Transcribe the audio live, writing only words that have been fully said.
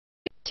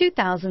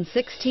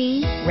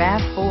2016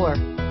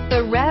 RAV4.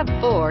 The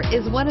RAV4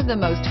 is one of the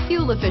most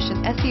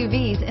fuel-efficient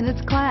SUVs in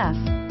its class.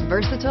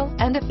 Versatile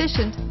and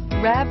efficient,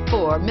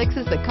 RAV4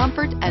 mixes the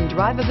comfort and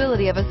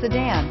drivability of a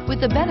sedan with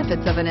the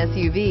benefits of an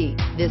SUV.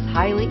 This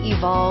highly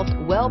evolved,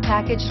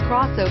 well-packaged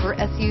crossover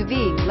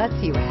SUV lets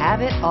you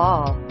have it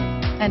all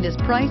and is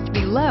priced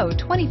below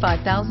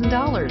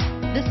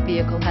 $25,000. This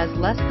vehicle has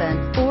less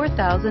than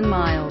 4,000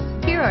 miles.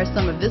 Here are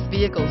some of this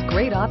vehicle's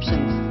great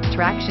options: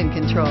 traction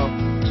control,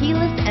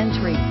 keyless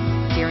entry,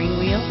 steering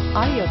wheel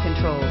audio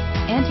controls,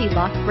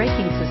 anti-lock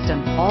braking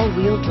system,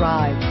 all-wheel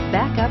drive,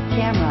 backup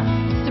camera,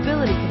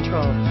 stability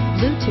control,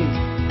 Bluetooth,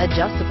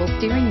 adjustable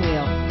steering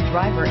wheel,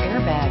 driver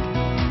airbag.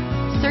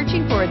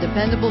 Searching for a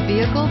dependable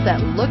vehicle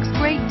that looks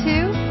great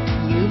too?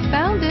 You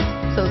found it,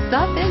 so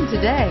stop in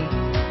today.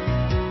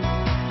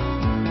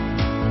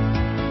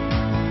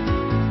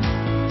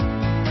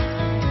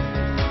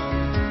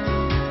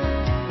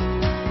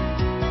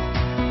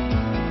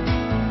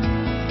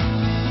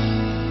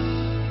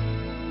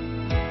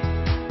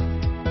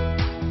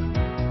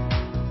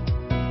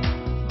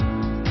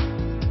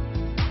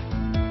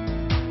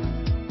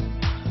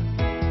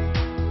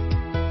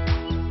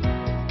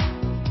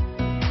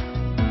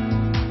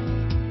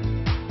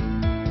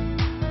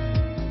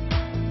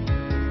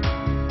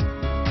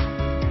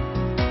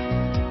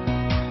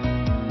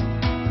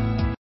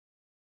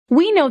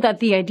 We know that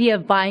the idea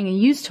of buying a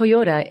used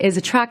Toyota is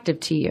attractive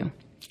to you.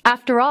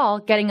 After all,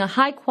 getting a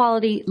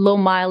high-quality,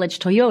 low-mileage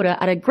Toyota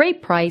at a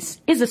great price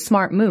is a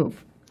smart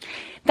move.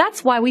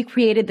 That's why we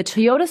created the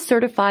Toyota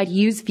Certified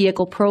Used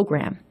Vehicle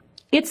Program.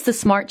 It's the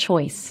smart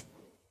choice.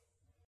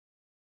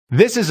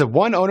 This is a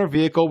one-owner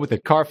vehicle with a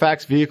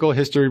Carfax Vehicle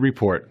History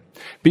Report.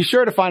 Be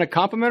sure to find a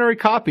complimentary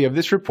copy of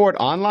this report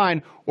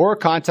online or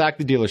contact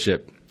the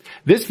dealership.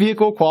 This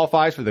vehicle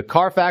qualifies for the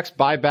Carfax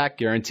Buyback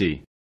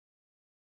Guarantee.